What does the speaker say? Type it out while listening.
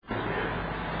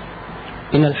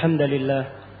إن الحمد لله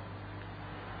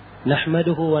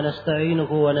نحمده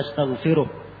ونستعينه ونستغفره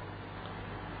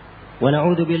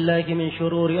ونعوذ بالله من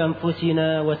شرور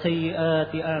أنفسنا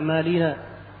وسيئات أعمالنا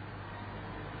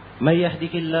من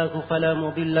يهده الله فلا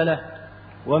مضل له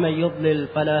ومن يضلل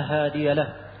فلا هادي له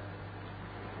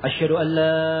أشهد أن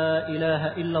لا إله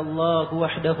إلا الله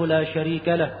وحده لا شريك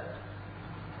له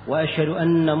وأشهد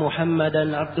أن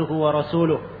محمدا عبده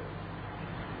ورسوله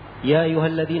يا أيها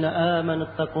الذين آمنوا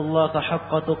اتقوا الله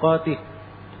حق تقاته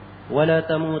ولا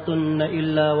تموتن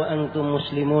إلا وأنتم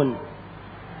مسلمون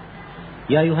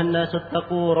يا أيها الناس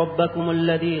اتقوا ربكم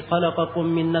الذي خلقكم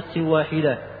من نفس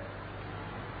واحدة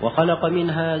وخلق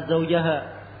منها زوجها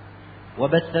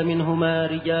وبث منهما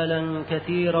رجالا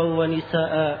كثيرا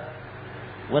ونساء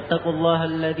واتقوا الله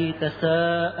الذي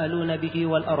تساءلون به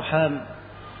والأرحام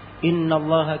إن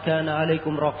الله كان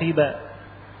عليكم رقيبا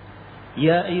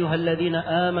يا أيها الذين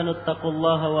آمنوا اتقوا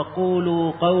الله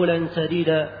وقولوا قولا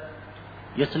سديدا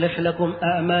يصلح لكم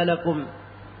أعمالكم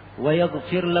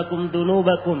ويغفر لكم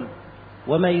ذنوبكم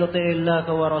ومن يطع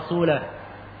الله ورسوله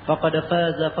فقد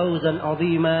فاز فوزا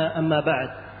عظيما أما بعد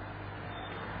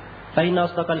فإن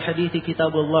أصدق الحديث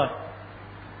كتاب الله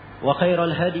وخير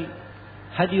الهدي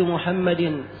هدي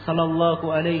محمد صلى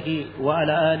الله عليه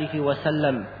وعلى آله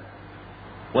وسلم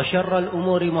وشر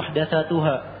الأمور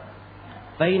محدثاتها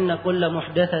فإن كل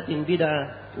محدثة بدعة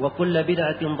وكل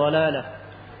بدعة ضلالة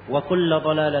وكل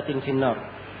ضلالة في النار.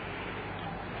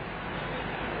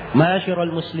 معاشر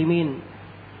المسلمين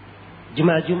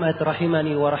jemaah Jumat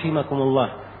rahimani wa rahimakumullah.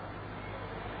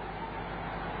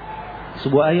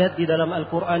 Sebuah ayat di dalam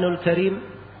Al-Qur'anul Karim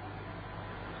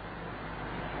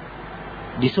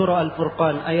di surah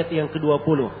Al-Furqan ayat yang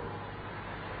ke-20.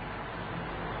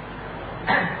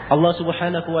 Allah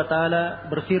Subhanahu wa taala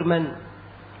berfirman,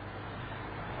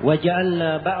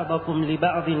 وَجَعَلْنَا بَعْضَكُمْ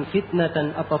لِبَعْضٍ فِتْنَةً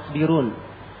أَتَصْبِرُونَ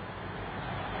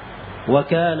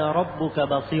وَكَانَ رَبُّكَ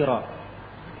بَصِيرًا.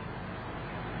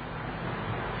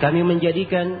 Kami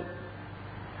menjadikan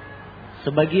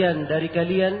sebagian dari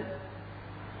kalian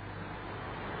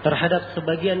terhadap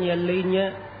sebagian yang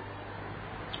lainnya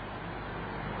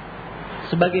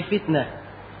sebagai fitnah,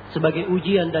 sebagai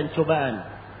ujian dan cobaan.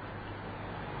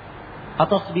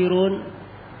 Atasbirun,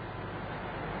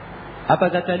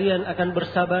 apakah kalian akan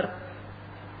bersabar?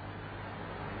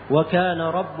 Wa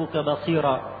kana rabbuka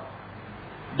basira,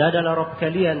 dan adalah Rabb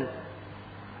kalian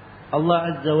Allah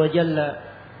Azza wa Jalla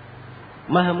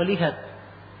Maha melihat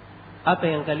apa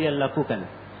yang kalian lakukan.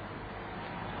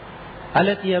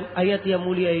 Ayat yang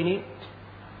mulia ini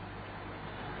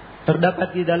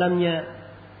terdapat di dalamnya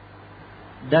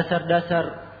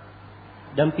dasar-dasar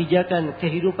dan pijakan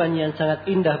kehidupan yang sangat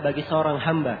indah bagi seorang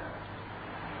hamba.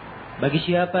 Bagi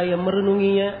siapa yang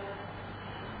merenunginya,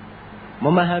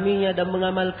 memahaminya dan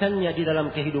mengamalkannya di dalam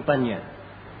kehidupannya.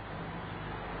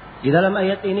 Di dalam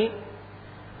ayat ini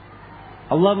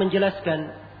Allah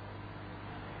menjelaskan,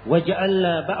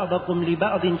 وَجَعَلْنَا بَعْضَكُمْ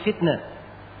لِبَعْضٍ فِتْنَةً.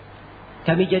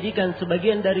 Kami jadikan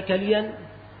sebagian dari kalian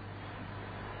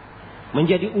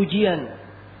menjadi ujian,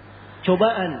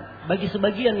 cobaan bagi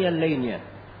sebagian yang lainnya.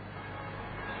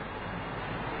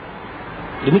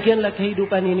 Demikianlah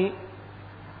kehidupan ini.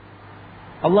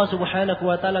 Allah Subhanahu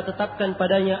wa taala tetapkan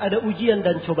padanya ada ujian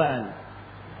dan cobaan.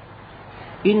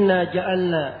 Inna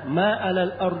ja'alna ma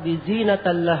 'alal ardi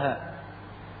zinatan laha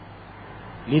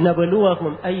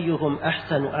linabluwahum ayyuhum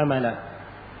ahsanu amala.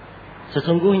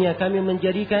 Sesungguhnya kami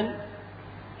menjadikan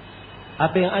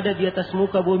apa yang ada di atas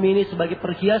muka bumi ini sebagai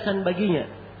perhiasan baginya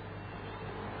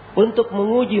untuk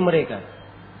menguji mereka.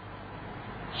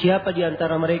 Siapa di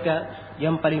antara mereka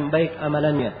yang paling baik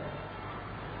amalannya?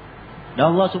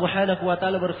 Dan Allah Subhanahu wa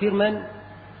taala berfirman,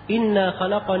 "Inna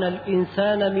khalaqnal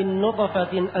insana min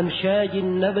nutfatin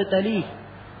amsyajin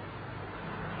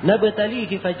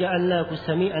nabtalihi faja'alnahu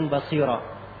sami'an basira."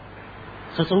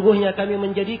 Sesungguhnya kami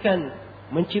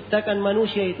menciptakan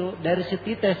manusia itu dari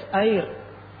setites air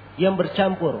yang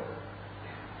bercampur.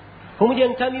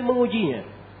 Kemudian kami mengujinya.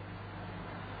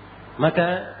 Maka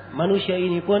manusia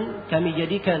ini pun kami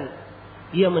jadikan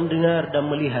ia mendengar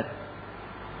dan melihat.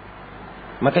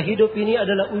 Maka hidup ini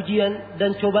adalah ujian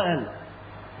dan cobaan.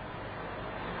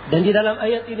 Dan di dalam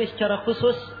ayat ini secara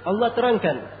khusus Allah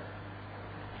terangkan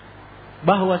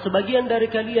bahwa sebagian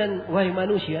dari kalian, wahai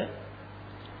manusia,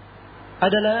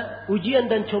 adalah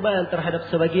ujian dan cobaan terhadap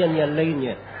sebagian yang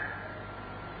lainnya.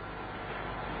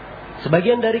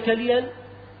 Sebagian dari kalian,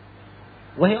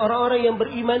 wahai orang-orang yang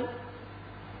beriman,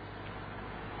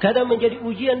 kadang menjadi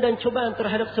ujian dan cobaan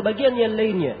terhadap sebagian yang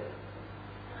lainnya.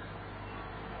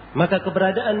 Maka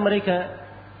keberadaan mereka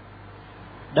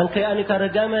dan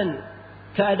keanekaragaman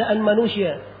keadaan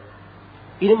manusia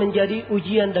ini menjadi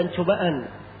ujian dan cobaan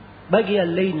bagi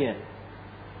yang lainnya.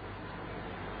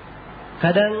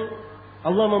 Kadang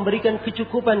Allah memberikan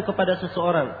kecukupan kepada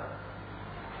seseorang,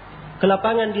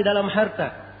 kelapangan di dalam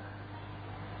harta.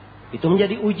 Itu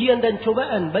menjadi ujian dan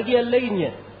cobaan bagi yang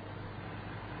lainnya.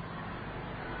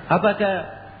 Apakah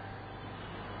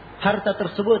harta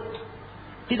tersebut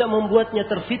tidak membuatnya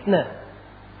terfitnah?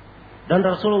 Dan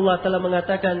Rasulullah telah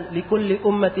mengatakan, likulli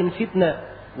ummatin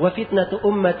fitnah wa fitnatu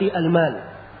ummati al-mal.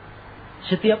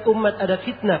 Setiap umat ada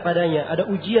fitnah padanya, ada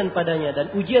ujian padanya,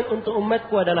 dan ujian untuk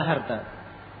umatku adalah harta.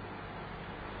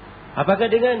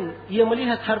 Apakah dengan ia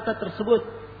melihat harta tersebut,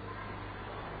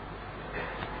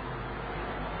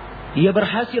 ia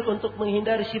berhasil untuk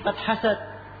menghindari sifat hasad,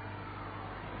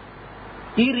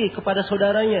 iri kepada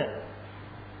saudaranya?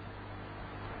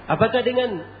 Apakah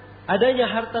dengan adanya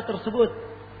harta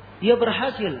tersebut ia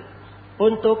berhasil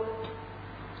untuk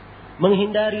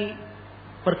menghindari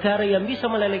perkara yang bisa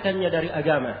melelekannya dari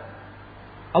agama?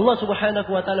 Allah Subhanahu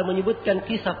wa taala menyebutkan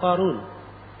kisah Qarun,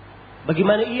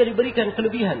 bagaimana ia diberikan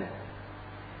kelebihan.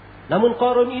 Namun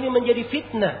Qarun ini menjadi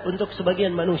fitnah untuk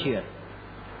sebagian manusia.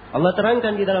 Allah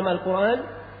terangkan di dalam Al-Quran,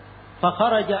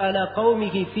 fakharaja ala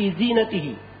qaumihi fi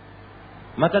zinatihi.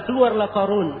 Maka keluarlah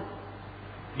Qarun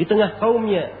di tengah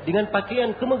kaumnya dengan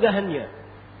pakaian kemegahannya,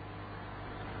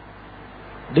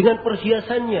 dengan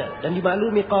perhiasannya. Dan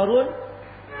dimaklumi Qarun,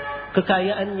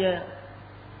 kekayaannya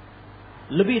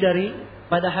lebih dari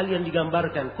pada hal yang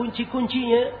digambarkan.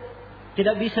 Kunci-kuncinya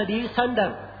tidak bisa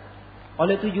disandang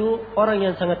oleh 7 orang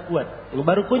yang sangat kuat. Ini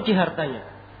baru kunci hartanya.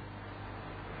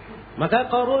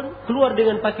 Maka Qarun keluar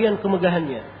dengan pakaian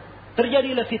kemegahannya.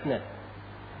 Terjadilah fitnah.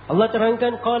 Allah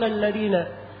terangkan, qala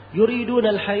alladziina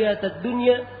yuriduna al-hayata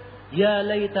ad-dunya ya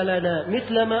laita lana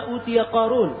mithla ma utiya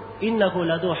Qarun innahu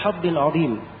ladu haddin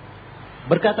 'adzim.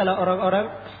 Berkatalah orang-orang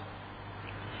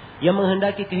yang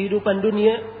menghendaki kehidupan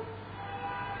dunia,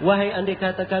 wahai andai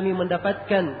kata kami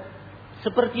mendapatkan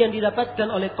seperti yang didapatkan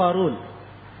oleh Qarun.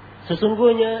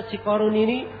 Sesungguhnya si Qarun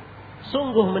ini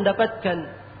sungguh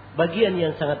mendapatkan bagian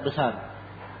yang sangat besar.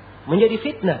 Menjadi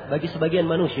fitnah bagi sebagian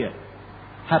manusia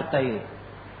harta ini,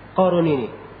 Qarun ini.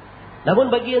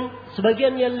 Namun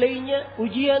sebagian yang lainnya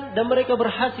ujian, dan mereka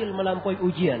berhasil melampaui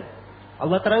ujian.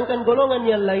 Allah terangkan golongan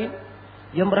yang lain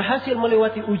yang berhasil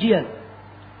melewati ujian.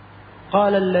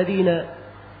 Qala alladziina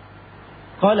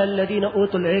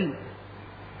utul ilm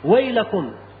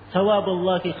wailakum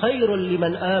thawabullahi khairul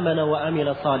liman amana wa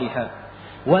amila salihan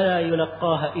wa la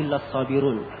yulaqqaha illa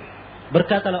as-sabirun.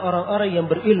 Berkatalah orang-orang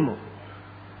yang berilmu,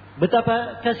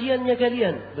 betapa kasihannya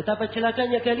kalian, betapa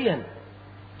celakanya kalian.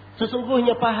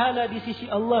 Sesungguhnya pahala di sisi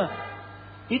Allah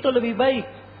itu lebih baik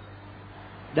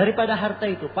daripada harta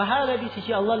itu. Pahala di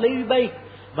sisi Allah lebih baik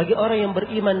bagi orang yang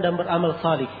beriman dan beramal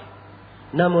salih.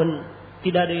 Namun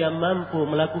tidak ada yang mampu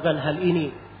melakukan hal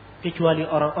ini kecuali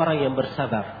orang-orang yang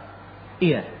bersabar.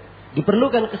 Iya,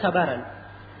 diperlukan kesabaran.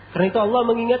 Karena itu Allah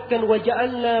mengingatkan, wa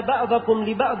ja'alna ba'dakum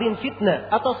li ba'din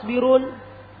fitnah atasbirun.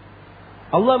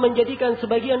 Allah menjadikan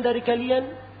sebagian dari kalian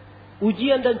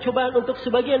ujian dan cobaan untuk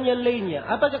sebagian yang lainnya.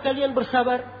 Apakah kalian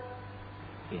bersabar?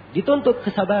 Ya, dituntut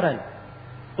kesabaran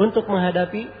untuk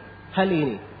menghadapi hal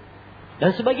ini.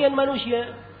 Dan sebagian manusia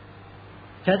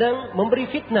kadang memberi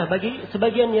fitnah bagi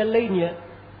sebagian yang lainnya.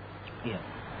 Ya.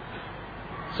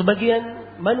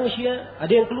 Sebagian manusia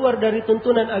ada yang keluar dari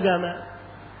tuntunan agama.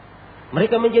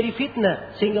 Mereka menjadi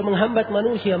fitnah sehingga menghambat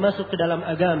manusia masuk ke dalam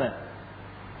agama.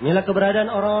 Inilah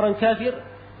keberadaan orang-orang kafir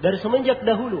dari semenjak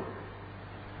dahulu.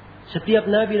 Setiap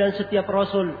nabi dan setiap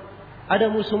rasul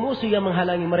ada musuh-musuh yang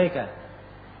menghalangi mereka.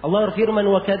 Allah berfirman,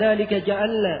 wa kadzalika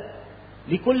ja'alna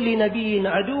likulli nabiyyin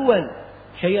aduwan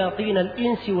syayatinal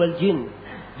insi wal jin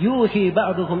yuhi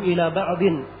ba'duhum ila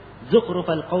ba'din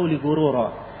zukhrufal qawli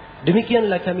gurura.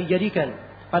 Demikianlah kami jadikan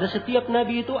pada setiap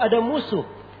nabi itu ada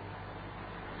musuh.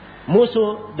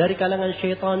 Musuh dari kalangan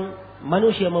syaitan,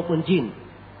 manusia maupun jin.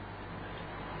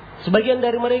 Sebagian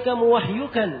dari mereka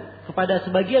mewahyukan kepada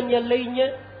sebagian yang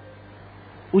lainnya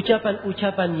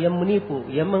ucapan-ucapan yang menipu,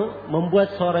 yang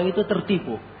membuat seorang itu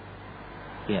tertipu.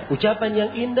 Ya, ucapan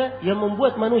yang indah yang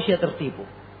membuat manusia tertipu.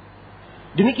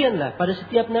 Demikianlah pada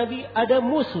setiap nabi ada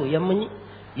musuh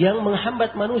yang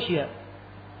menghambat manusia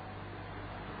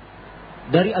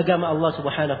dari agama Allah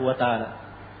Subhanahu wa taala.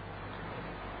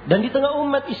 Dan di tengah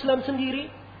umat Islam sendiri,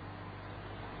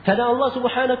 karena Allah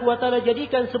Subhanahu wa taala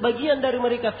jadikan sebagian dari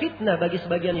mereka fitnah bagi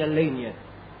sebagian yang lainnya.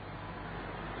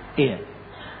 Iya.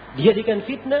 Dijadikan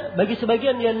fitnah bagi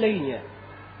sebagian yang lainnya.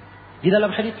 Di dalam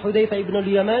hadis Hudzaifah ibn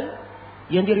al-Yaman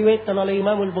yang diriwayatkan oleh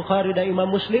Imam Al-Bukhari dan Imam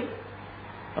Muslim,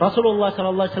 Rasulullah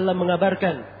sallallahu alaihi wasallam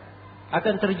mengabarkan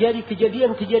akan terjadi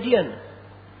kejadian-kejadian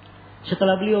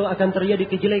setelah beliau akan terjadi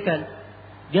kejelekan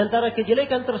Di antara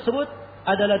kejelekan tersebut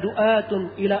adalah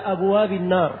du'atun ila abwabin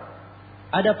nar.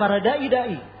 Ada para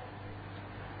dai-dai.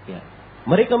 Ya.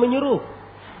 Mereka menyuruh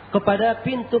kepada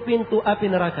pintu-pintu api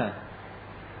neraka.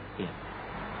 Ya.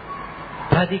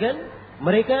 Perhatikan,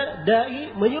 mereka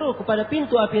dai menyuruh kepada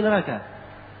pintu api neraka.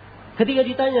 Ketika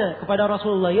ditanya kepada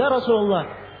Rasulullah, ya Rasulullah,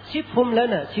 sifhum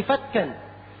lana, sifatkan,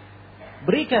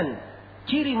 berikan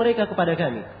ciri mereka kepada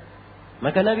kami.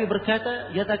 Maka Nabi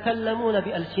berkata, yatakallamuna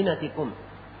bi alsinatikum.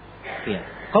 Ya.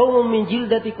 Qaumun min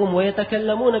jildatikum wa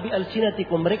yatakallamuna bi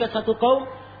alsinatikum. Mereka satu kaum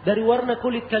dari warna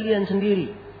kulit kalian sendiri.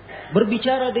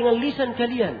 Berbicara dengan lisan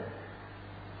kalian.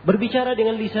 Berbicara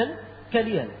dengan lisan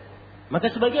kalian. Maka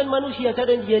sebagian manusia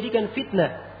kadang dijadikan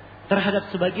fitnah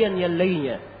terhadap sebagian yang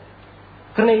lainnya.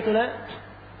 Karena itulah,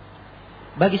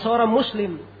 bagi seorang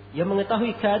muslim yang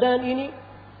mengetahui keadaan ini,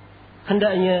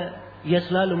 hendaknya ia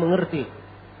selalu mengerti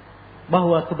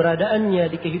bahwa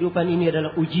keberadaannya di kehidupan ini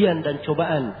adalah ujian dan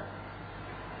cobaan.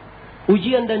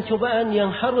 Ujian dan cobaan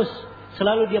yang harus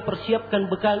selalu dia persiapkan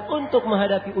bekal untuk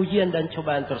menghadapi ujian dan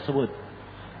cobaan tersebut.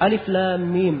 Alif Lam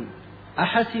Mim.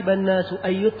 Ahasiban nasu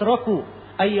ayyutraku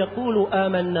ayyaqulu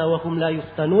amanna wa hum la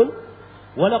yuftanun.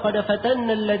 Wa laqad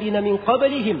fatanna alladhina min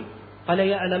qablihim fala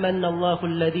ya'lamanna Allahu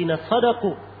alladhina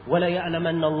sadaqu wa la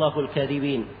ya'lamanna Allahu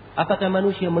al-kadhibin. Apakah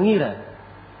manusia mengira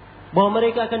bahwa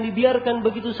mereka akan dibiarkan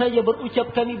begitu saja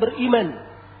berucap kami beriman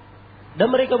dan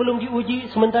mereka belum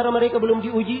diuji, sementara mereka belum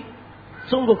diuji?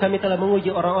 Sungguh kami telah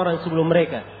menguji orang-orang sebelum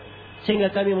mereka,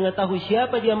 sehingga kami mengetahui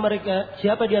siapa di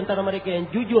antara mereka yang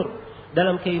jujur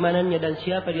dalam keimanannya dan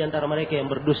siapa di antara mereka yang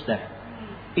berdusta.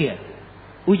 Iya.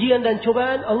 Ujian dan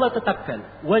cobaan Allah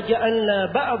tetapkan. Wa ja'alna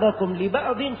ba'dakum li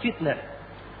ba'din fitnah.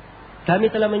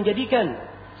 Kami telah menjadikan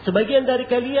sebagian dari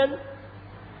kalian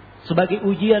sebagai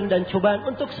ujian dan cobaan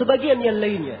untuk sebagian yang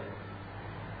lainnya.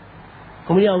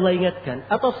 Kemudian Allah ingatkan,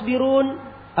 atasbirun,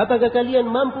 apakah kalian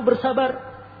mampu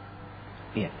bersabar?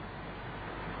 Ya.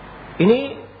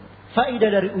 Ini faedah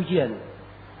dari ujian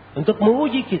untuk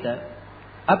menguji kita,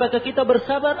 apakah kita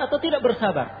bersabar atau tidak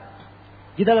bersabar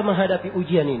di dalam menghadapi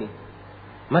ujian ini.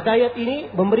 Maka ayat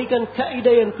ini memberikan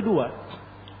kaidah yang kedua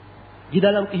di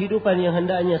dalam kehidupan yang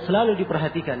hendaknya selalu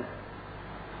diperhatikan,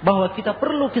 bahwa kita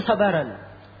perlu kesabaran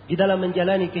di dalam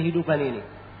menjalani kehidupan ini.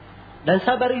 Dan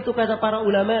sabar itu, kata para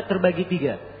ulama, terbagi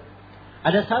tiga.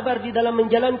 Ada sabar di dalam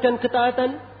menjalankan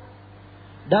ketaatan,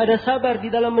 dan ada sabar di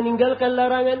dalam meninggalkan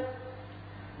larangan,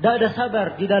 dan ada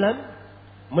sabar di dalam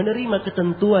menerima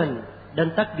ketentuan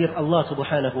dan takdir Allah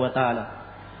Subhanahu wa taala.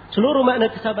 Seluruh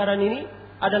makna kesabaran ini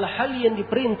adalah hal yang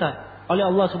diperintah oleh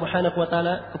Allah Subhanahu wa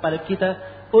taala kepada kita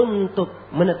untuk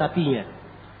menetapinya.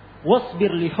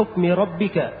 Wasbir li hukmi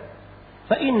rabbika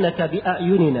fa innaka bi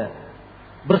a'yunina.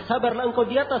 Bersabarlah engkau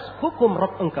di atas hukum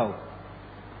Rabb engkau.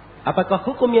 Apakah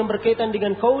hukum yang berkaitan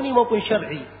dengan kauni maupun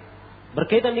syar'i,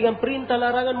 berkaitan dengan perintah,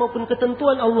 larangan maupun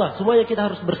ketentuan Allah, semuanya kita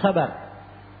harus bersabar.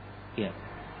 Ya.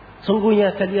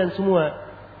 Sungguhnya kalian semua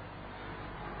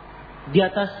di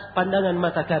atas pandangan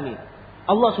mata kami.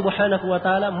 Allah Subhanahu wa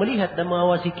taala melihat dan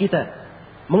mengawasi kita,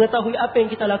 mengetahui apa yang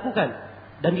kita lakukan.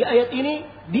 Dan di ayat ini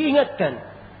diingatkan,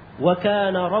 wa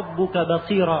kana rabbuka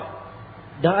basira.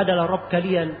 Dan adalah Rabb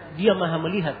kalian, dia maha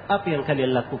melihat apa yang kalian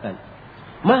lakukan.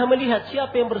 Maha melihat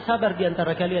siapa yang bersabar di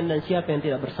antara kalian dan siapa yang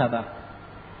tidak bersabar.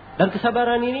 Dan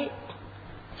kesabaran ini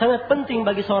sangat penting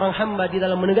bagi seorang hamba di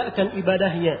dalam menegakkan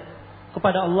ibadahnya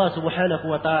kepada Allah Subhanahu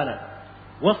wa taala.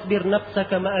 Wasbir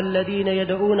nafsaka ma'al ladina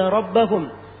yad'una rabbahum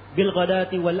bil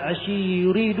ghadati wal 'ashyi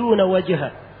yuriduna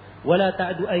wajha wa la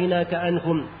ta'du aynaka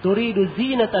anhum turidu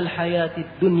zinatal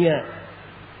hayatid dunya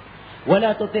wa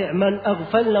la tuti' man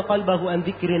aghfalna qalbahu an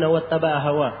dzikrina wattaba'a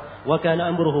hawa wa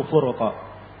kana amruhu furqa.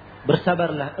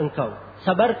 Bersabarlah engkau,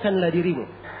 sabarkanlah dirimu.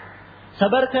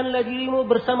 Sabarkanlah dirimu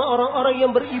bersama orang-orang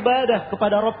yang beribadah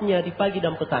kepada Rabb-Nya di pagi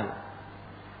dan petang.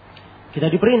 Kita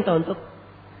diperintah untuk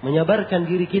menyabarkan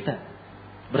diri kita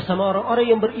bersama orang-orang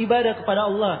yang beribadah kepada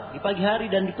Allah di pagi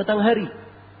hari dan di petang hari.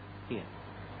 Ya.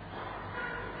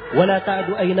 Wala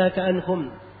ta'du aynaka anhum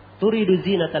turidu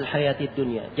zinatal hayatid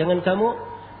dunya. Jangan kamu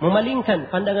memalingkan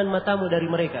pandangan matamu dari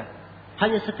mereka,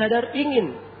 hanya sekadar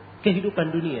ingin kehidupan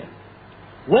dunia.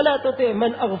 Wala tuti'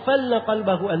 man aghfalna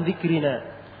qalbahu an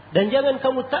dzikrina. Dan jangan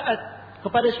kamu taat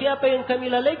kepada siapa yang kami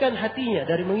lalaikan hatinya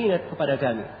dari mengingat kepada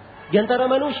kami. Di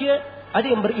antara manusia ada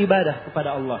yang beribadah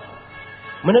kepada Allah,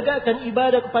 menegakkan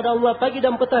ibadah kepada Allah pagi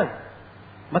dan petang.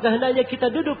 Maka hendaknya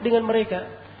kita duduk dengan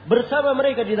mereka, bersama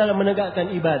mereka di dalam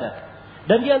menegakkan ibadah.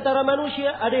 Dan di antara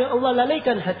manusia ada yang Allah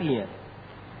lalaikan hatinya,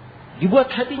 dibuat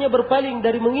hatinya berpaling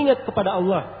dari mengingat kepada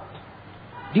Allah,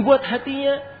 dibuat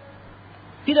hatinya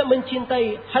tidak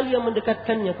mencintai hal yang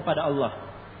mendekatkannya kepada Allah.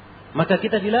 Maka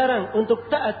kita dilarang untuk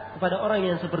taat kepada orang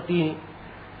yang seperti ini.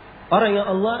 Orang yang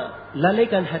Allah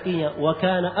lalaikan hatinya, wa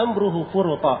kana amruhu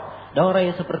furuta. Dan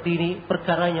orang yang seperti ini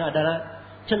perkaranya adalah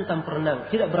centang perenang,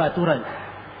 tidak beraturan.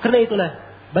 Karena itulah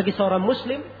bagi seorang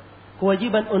muslim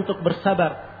kewajiban untuk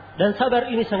bersabar, dan sabar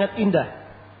ini sangat indah.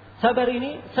 Sabar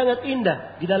ini sangat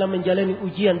indah di dalam menjalani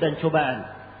ujian dan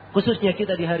cobaan. Khususnya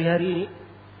kita di hari-hari ini,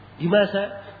 di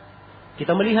masa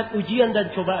kita melihat ujian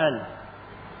dan cobaan.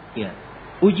 Ya,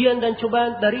 ujian dan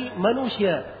cobaan dari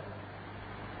manusia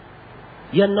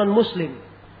yang non-muslim,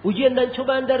 ujian dan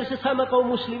cobaan dari sesama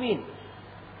kaum muslimin.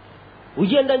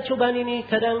 Ujian dan cobaan ini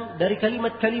kadang dari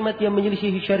kalimat-kalimat yang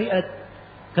menyelisihi syariat,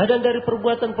 kadang dari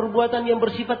perbuatan-perbuatan yang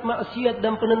bersifat maksiat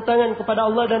dan penentangan kepada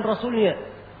Allah dan Rasulnya.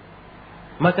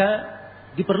 Maka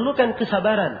diperlukan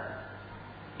kesabaran.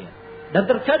 Dan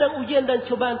terkadang ujian dan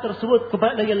cobaan tersebut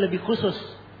kepada yang lebih khusus.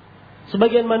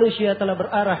 Sebagian manusia telah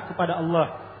berarah kepada Allah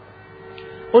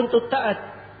untuk taat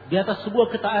di atas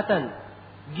sebuah ketaatan,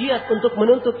 giat untuk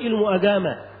menuntut ilmu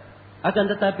agama. Akan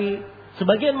tetapi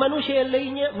sebagian manusia yang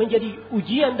lainnya menjadi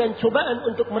ujian dan cobaan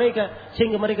untuk mereka,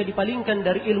 sehingga mereka dipalingkan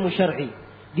dari ilmu syar'i,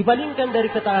 dipalingkan dari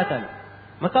ketaatan.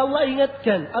 Maka Allah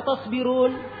ingatkan,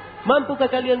 atasbirun, mampukah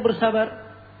kalian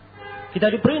bersabar? Kita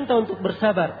diperintah untuk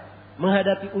bersabar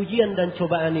menghadapi ujian dan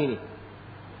cobaan ini.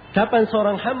 Kapan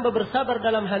seorang hamba bersabar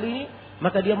dalam hal ini,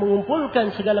 maka dia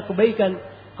mengumpulkan segala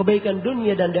kebaikan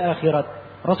dunia dan di akhirat.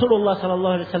 Rasulullah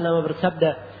sallallahu alaihi wasallam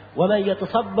bersabda, "Wa man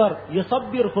yatasabbar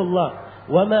yusabbirhullah,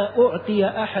 wa ma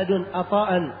u'tiya ahadun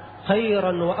ata'an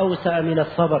khairan wa awsa'a min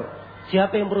as-sabr."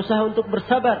 Siapa yang berusaha untuk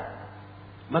bersabar,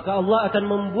 maka Allah akan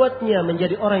membuatnya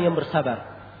menjadi orang yang bersabar.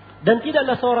 Dan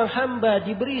tidaklah seorang hamba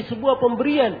diberi sebuah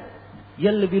pemberian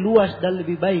yang lebih luas dan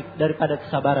lebih baik daripada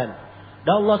kesabaran.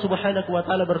 Dan Allah Subhanahu wa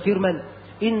taala berfirman,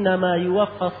 "Innama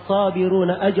yuwaffas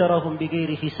sabiruna ajrahum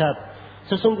bighairi hisab."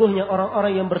 Sesungguhnya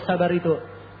orang-orang yang bersabar itu,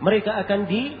 mereka akan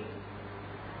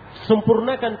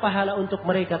disempurnakan pahala untuk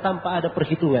mereka tanpa ada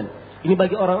perhitungan. Ini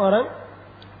bagi orang-orang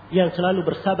yang selalu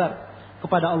bersabar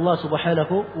kepada Allah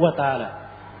Subhanahu wa taala.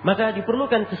 Maka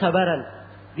diperlukan kesabaran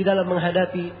di dalam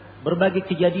menghadapi berbagai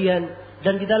kejadian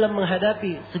dan di dalam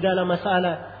menghadapi segala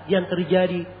masalah yang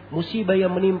terjadi, musibah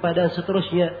yang menimpa dan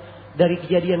seterusnya, dari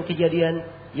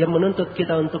kejadian-kejadian yang menuntut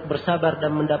kita untuk bersabar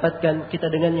dan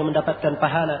kita dengannya mendapatkan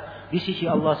pahala di sisi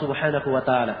Allah Subhanahu wa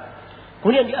taala.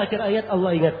 Kemudian di akhir ayat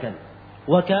Allah ingatkan,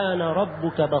 "Wa kana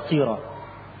rabbuka basira."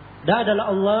 Dan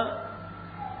adalah Allah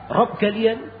Rabb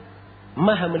kalian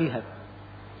Maha melihat.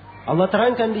 Allah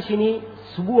terangkan di sini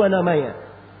sebuah namanya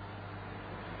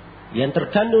yang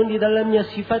terkandung di dalamnya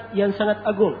sifat yang sangat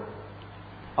agung.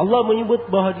 Allah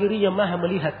menyebut bahwa dirinya Maha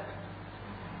melihat.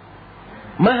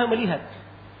 Maha melihat.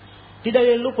 Tidak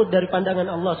ada yang luput dari pandangan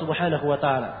Allah Subhanahu wa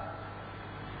taala.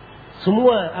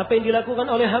 Semua apa yang dilakukan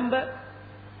oleh hamba,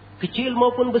 kecil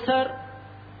maupun besar,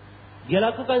 dia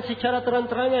lakukan secara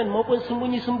terang-terangan maupun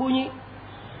sembunyi-sembunyi,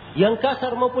 yang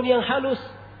kasar maupun yang halus,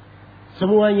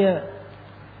 semuanya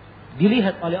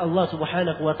dilihat oleh Allah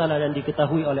Subhanahu wa taala dan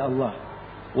diketahui oleh Allah.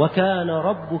 Wa kana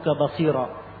rabbuka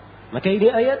basira. Maka ini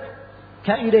ayat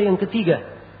kaidah yang ketiga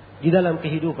di dalam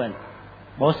kehidupan,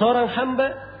 bahwa seorang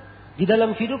hamba di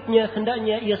dalam hidupnya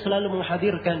hendaknya ia selalu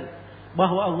menghadirkan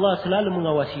bahwa Allah selalu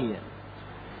mengawasinya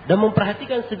dan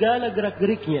memperhatikan segala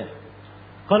gerak-geriknya.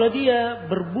 Kalau dia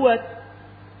berbuat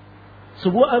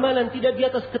sebuah amalan tidak di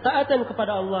atas ketaatan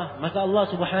kepada Allah, maka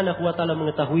Allah Subhanahu wa taala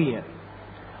mengetahuinya.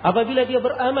 Apabila dia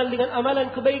beramal dengan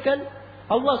amalan kebaikan,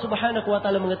 Allah Subhanahu wa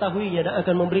taala mengetahuinya dan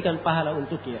akan memberikan pahala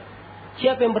untuknya.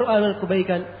 Siapa yang beramal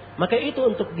kebaikan, maka itu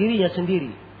untuk dirinya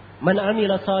sendiri. Man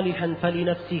amila salihan fali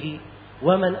nafsihi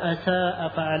wa man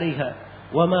asaa fa 'alaiha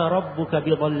wa ma rabbuka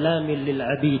bidhallamin lil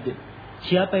 'abid.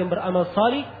 Siapa yang beramal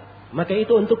salih, maka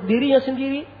itu untuk dirinya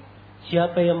sendiri.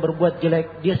 Siapa yang berbuat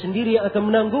jelek, dia sendiri yang akan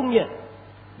menanggungnya.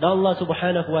 Dan Allah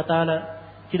Subhanahu wa taala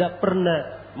tidak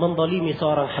pernah menzalimi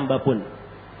seorang hamba pun.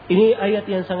 Ini ayat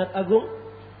yang sangat agung,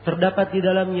 terdapat di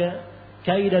dalamnya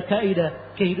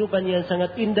kaidah-kaidah kehidupan yang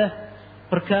sangat indah,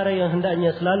 perkara yang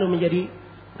hendaknya selalu menjadi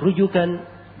rujukan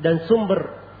dan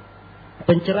sumber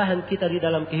pencerahan kita di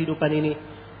dalam kehidupan ini.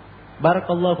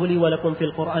 Barakallahu li wa lakum fil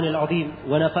Qur'anil 'azim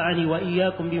wa nafa'ani wa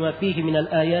iyyakum bima fihi minal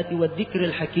ayati wadh-dhikril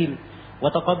hakim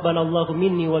wa taqabbalallahu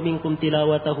minni wa minkum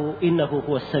tilawatahu innahu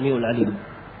huwas samiul 'alim.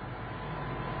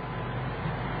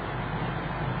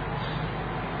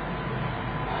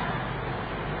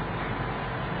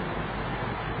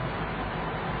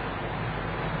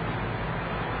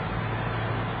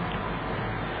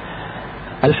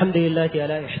 Alhamdulillah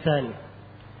ala ihsani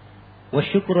wa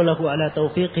syukru lahu ala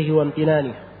taufiqihi wa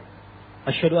amtinani.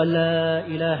 Asyhadu an la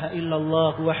ilaha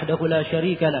illallah wahdahu la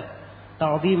syarika lah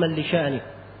ta'ziman li sya'nihi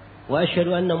wa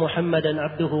asyhadu anna Muhammadan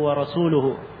 'abduhu wa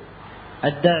rasuluhu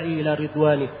ad-da'i ila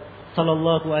ridwanihi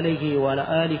sallallahu alaihi wa ala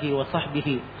alihi wa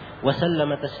sahbihi wa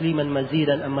sallama tasliman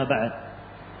mazidan amma ba'd.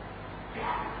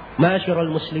 Ma'asyiral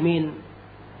muslimin,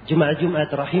 jemaah Jumat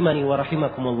rahimani wa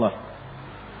rahimakumullah.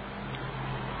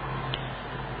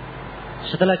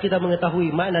 Setelah kita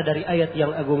mengetahui makna dari ayat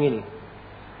yang agung ini,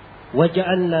 wa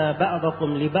ja'alna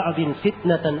ba'dakum li ba'din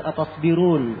fitnatan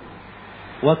atasbirun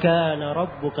wa kana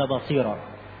rabbuka basira.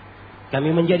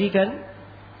 Kami menjadikan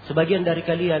sebagian dari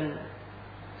kalian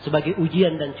sebagai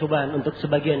ujian dan cobaan untuk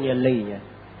sebagian yang lainnya.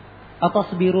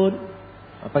 Atasbirun,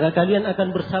 apakah kalian akan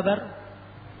bersabar?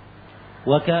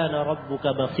 Wa kana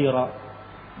rabbuka basira,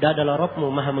 dan adalah Rabbmu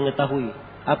maha mengetahui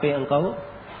apa yang engkau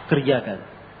kerjakan.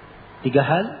 3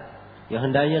 hal yang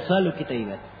hendaknya selalu kita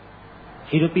ingat.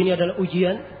 Hidup ini adalah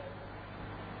ujian.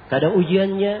 Kadang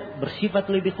ujiannya bersifat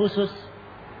lebih khusus,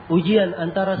 ujian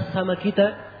antara sesama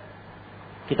kita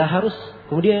harus.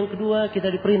 Kemudian yang kedua, kita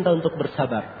diperintah untuk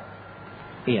bersabar.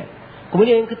 Iya.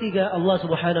 Kemudian yang ketiga, Allah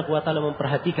Subhanahu wa taala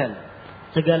memperhatikan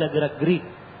segala gerak-gerik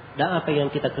dan apa yang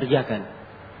kita kerjakan.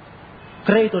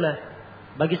 Karena itulah,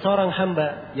 bagi seorang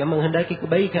hamba yang menghendaki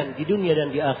kebaikan di dunia dan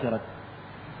di akhirat,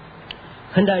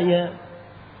 hendaknya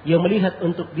ia melihat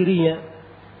untuk dirinya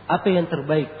apa yang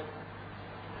terbaik,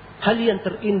 hal yang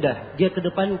terindah dia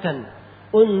kedepankan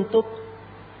untuk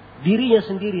dirinya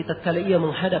sendiri tatkala ia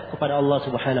menghadap kepada Allah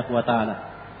Subhanahu wa taala.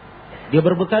 Dia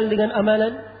berbekal dengan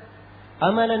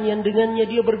amalan yang dengannya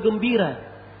dia bergembira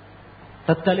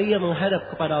tatkala ia menghadap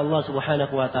kepada Allah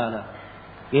Subhanahu wa taala,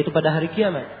 yaitu pada hari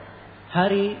kiamat,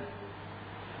 hari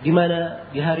di mana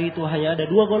di hari itu hanya ada 2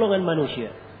 golongan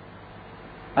manusia.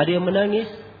 Ada yang menangis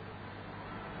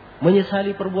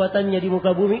menyesali perbuatannya di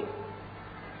muka bumi,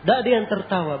 dan ada yang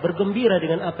tertawa bergembira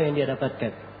dengan apa yang dia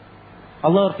dapatkan.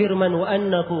 Allah firman, wa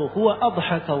annahu huwa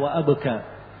adhaka wa abka.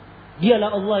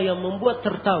 Dialah Allah yang membuat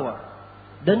tertawa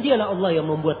dan dialah Allah yang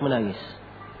membuat menangis.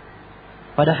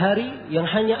 Pada hari yang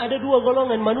hanya ada 2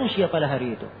 golongan manusia pada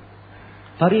hari itu.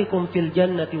 Fariqum fil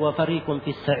jannati wa fariqum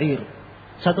fis sa'ir.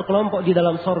 Satu kelompok di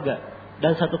dalam sorga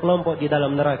dan satu kelompok di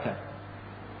dalam neraka.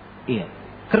 Iya.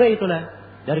 Karena itulah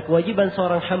dari kewajiban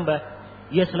seorang hamba,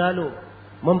 ia selalu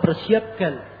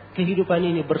mempersiapkan kehidupan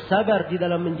ini, bersabar di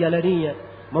dalam menjalaninya,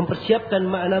 mempersiapkan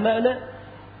makna-makna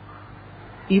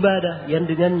ibadah yang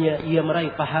dengannya ia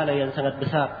meraih pahala yang sangat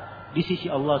besar di sisi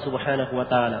Allah Subhanahu wa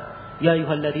taala. Ya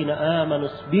ayyuhalladzina amanu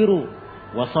sabiru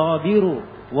wasabiru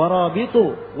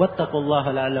warabitu wattaqullaha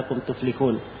la'allakum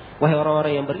tuflihun. Wahai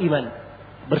orang-orang yang beriman,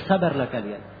 bersabarlah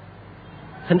kalian.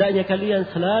 Hendaknya kalian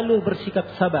selalu bersikap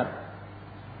sabar,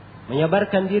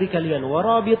 menyabarkan diri kalian,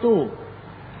 warabitu,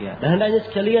 ya, dan hendaknya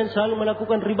sekalian selalu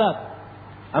melakukan ribat,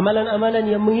 amalan-amalan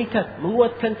yang mengikat,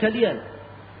 menguatkan kalian,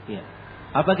 ya.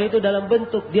 Apakah itu dalam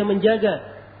bentuk dia menjaga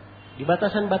di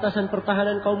batasan-batasan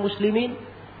pertahanan kaum muslimin,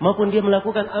 maupun dia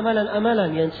melakukan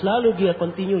amalan-amalan yang selalu dia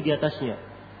continue di atasnya.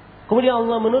 Kemudian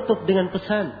Allah menutup dengan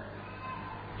pesan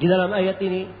di dalam ayat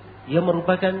ini yang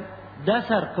merupakan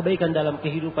dasar kebaikan dalam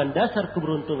kehidupan, dasar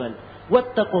keberuntungan.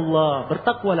 Wattaqullah,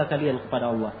 bertakwalah kalian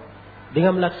kepada Allah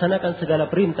dengan melaksanakan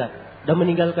segala perintah dan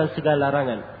meninggalkan segala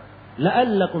larangan.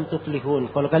 La'allakum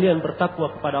tuflihun. Kalau kalian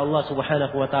bertakwa kepada Allah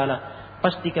Subhanahu wa taala,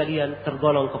 pasti kalian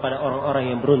tergolong kepada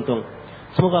orang-orang yang beruntung.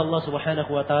 Semoga Allah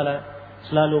Subhanahu wa taala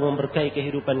selalu memberkahi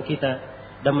kehidupan kita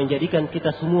dan menjadikan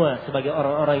kita semua sebagai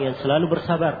orang-orang yang selalu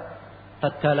bersabar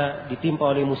tatkala ditimpa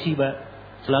oleh musibah,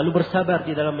 selalu bersabar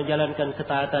di dalam menjalankan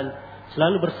ketaatan,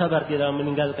 selalu bersabar di dalam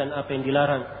meninggalkan apa yang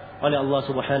dilarang oleh Allah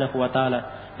Subhanahu wa taala.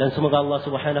 Dan semoga Allah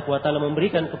Subhanahu wa taala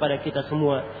memberikan kepada kita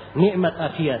semua nikmat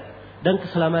afiat dan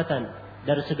keselamatan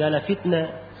dari segala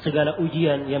fitnah, segala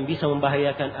ujian yang bisa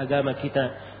membahayakan agama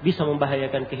kita, bisa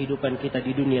membahayakan kehidupan kita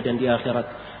di dunia dan di akhirat.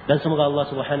 Dan semoga Allah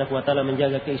Subhanahu wa taala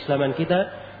menjaga keislaman kita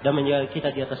dan menjaga kita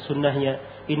di atas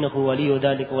sunnahnya. Innahu waliyyu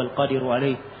dzalika wal qadiru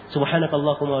alaih.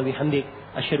 Subhanakallahumma wa bihamdik,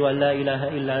 asyhadu an la ilaha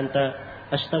illa anta,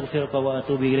 astaghfiruka wa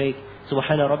atubu ilaik.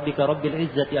 Subhana rabbika rabbil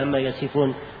izzati amma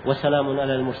yasifun, wa salamun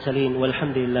alal mursalin,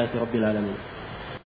 walhamdulillahi rabbil alamin.